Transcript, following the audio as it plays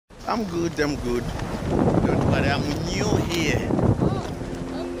I'm good. Don't worry, I'm new here.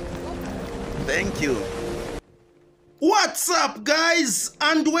 Thank you. What's up, guys,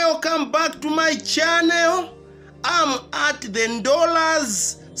 and welcome back to my channel. I'm at the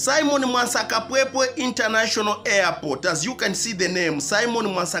Ndola's Simon Mwansa Kapwepwe International Airport. As you can see the name, Simon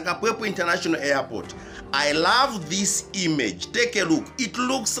Mwansa Kapwepwe International Airport. I love this image. Take a look. It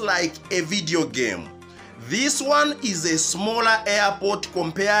looks like a video game. This one is a smaller airport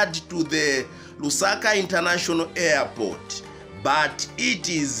compared to the Lusaka International Airport, but it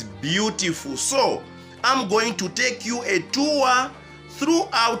is beautiful. So I'm going to take you a tour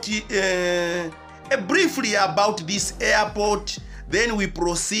throughout briefly about this airport, then we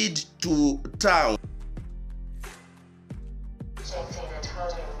proceed to town.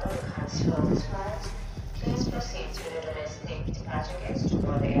 Please proceed to the domestic departure gates to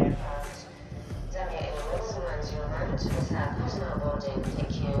board the aircraft.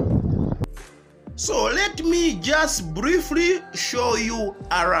 Thank you. So let me just briefly show you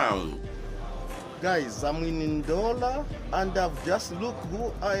around. Guys, I'm in Ndola and I've just looked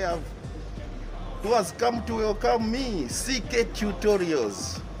who has come to welcome me. 𝙏𝙘𝙧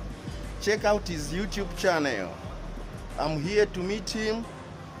Tutorials. Check out his YouTube channel. I'm here to meet him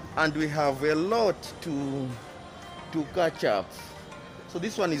and we have a lot to catch up. So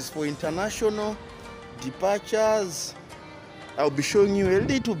this one is for international departures. I'll be showing you a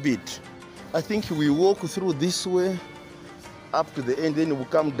little bit. I think we walk through this way up to the end, then we'll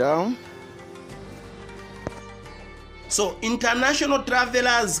come down. So international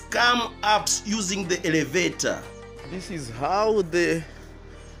travelers come up using the elevator. This is how the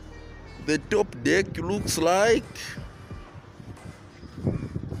top deck looks like.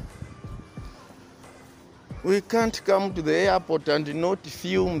 We can't come to the airport and not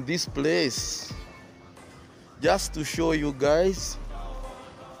film this place. Just to show you guys.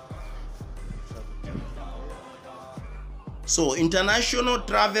 So international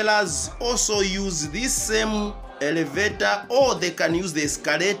travelers also use this same elevator, or they can use the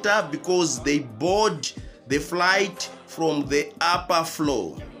escalator because they board the flight from the upper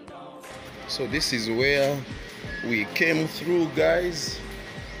floor. So this is where we came through, guys,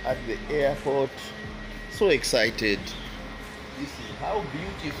 at the airport. So excited. This is how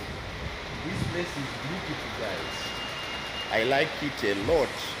beautiful. This place is beautiful, guys. I like it a lot.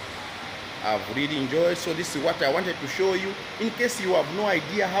 I've really enjoyed. So this is what I wanted to show you. In case you have no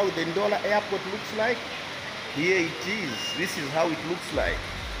idea how the Ndola airport looks like, here it is. This is how it looks like.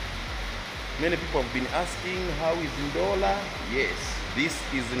 Many people have been asking, how is Ndola? Yes, this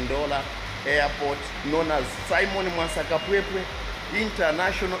is Ndola airport, known as Simon Mwansa Kapwepwe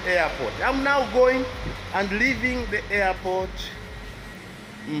International Airport. I'm now going and leaving the airport.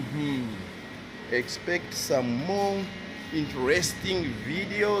 Expect some more interesting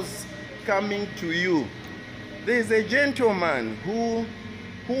videos coming to you. There's a gentleman who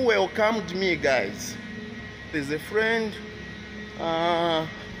welcomed me, guys. There's a friend,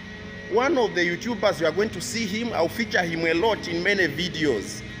 one of the YouTubers. You are going to see him. I'll feature him a lot in many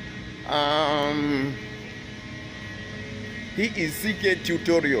videos. He is 𝙏𝙧𝙧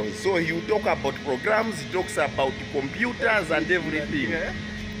Tutorials, so he will talk about programs, he talks about computers and everything.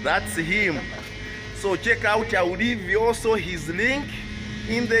 That's him. So check out. I will leave also his link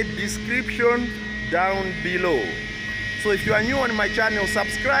in the description down below. So if you are new on my channel,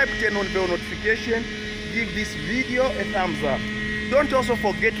 subscribe, turn on bell notification, give this video a thumbs up. Don't also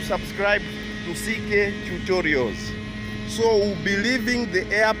forget to subscribe to 𝙏𝙧𝙧 Tutorials. So we'll be leaving the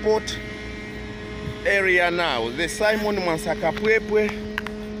airport area now, the Simon Mwansa Kapwepwe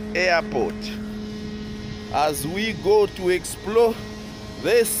Airport, as we go to explore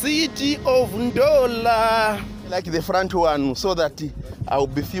the city of Ndola. Like the front one, so that I'll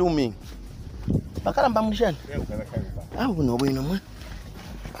be filming.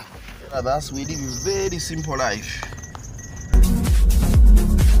 That's we live a very simple life.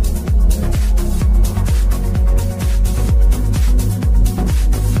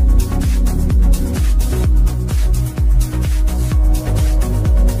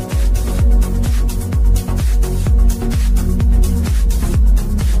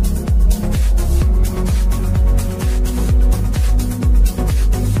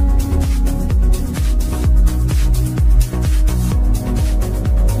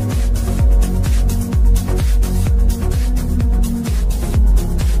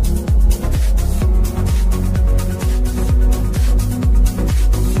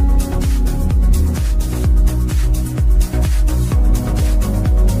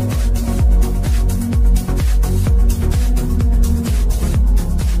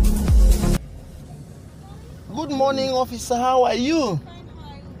 Good morning, officer. How are you?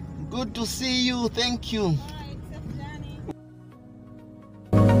 Good to see you. Thank you.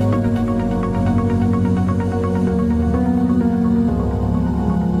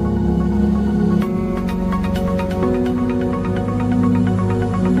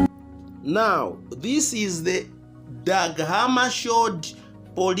 Now, this is the 𝙏𝙝𝙖𝙬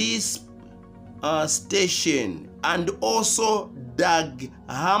police station and also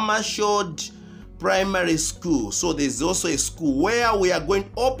𝙏𝙝𝙖𝙬 primary school. So there's also a school where we are going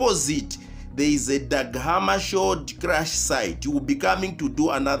opposite. There is a 𝙏𝙝𝙖𝙬 crash site. You will be coming to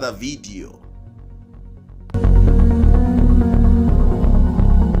do another video.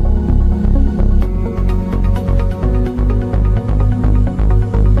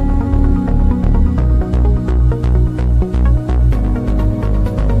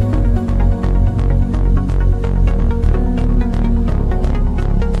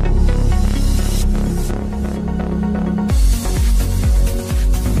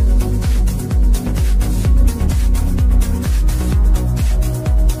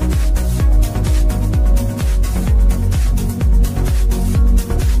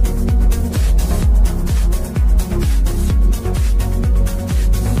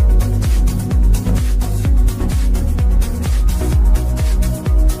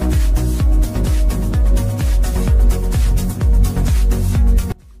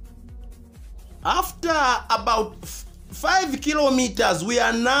 After about 5 kilometers, we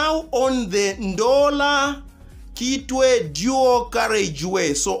are now on the Ndola-𝙏𝙗𝙬 dual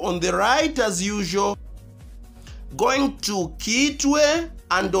carriageway. So on the right, as usual, going to 𝙏𝙗𝙬,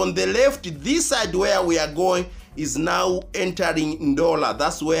 and on the left, this side where we are going is now entering Ndola.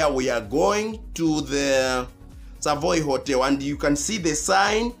 That's where we are going to the Savoy Hotel, and you can see the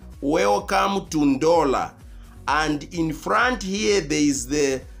sign, "Welcome to Ndola." And in front here, there is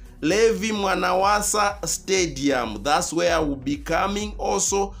the Mwansa Stadium. That's where we'll be coming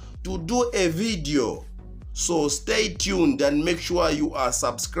also to do a video. So stay tuned and make sure you are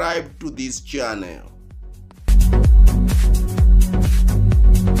subscribed to this channel.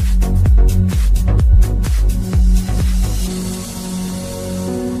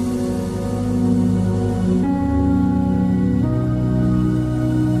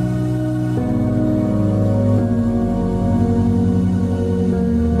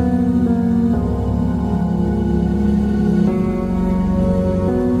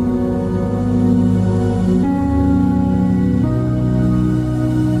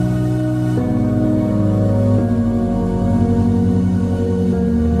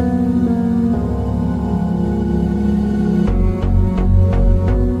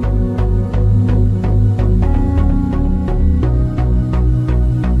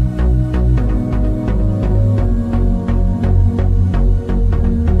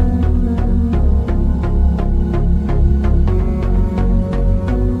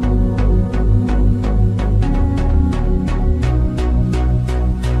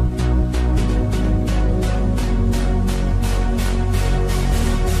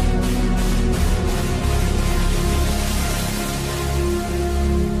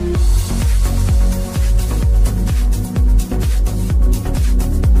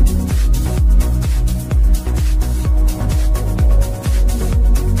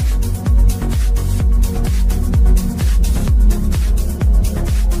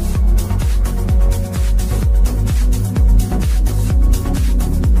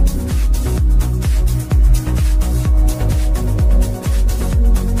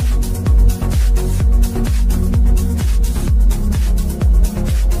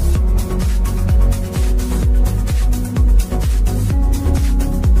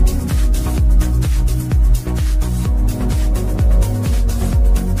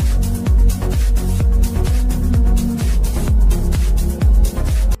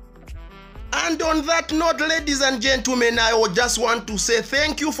 And on that note, ladies and gentlemen, I would just want to say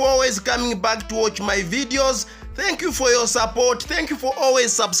thank you for always coming back to watch my videos. Thank you for your support. Thank you for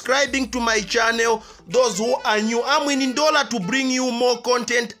always subscribing to my channel. Those who are new, I'm in Ndola to bring you more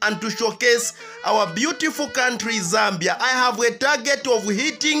content and to showcase our beautiful country, Zambia. I have a target of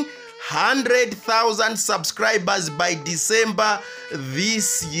hitting 100,000 subscribers by December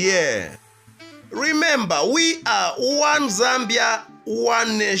this year. Remember, we are one Zambia,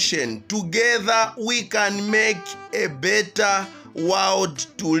 one nation. Together we can make a better world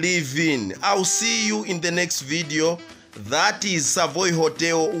to live in. I'll see you in the next video. That is Savoy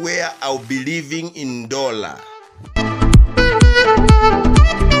Hotel, where I'll be living in Ndola.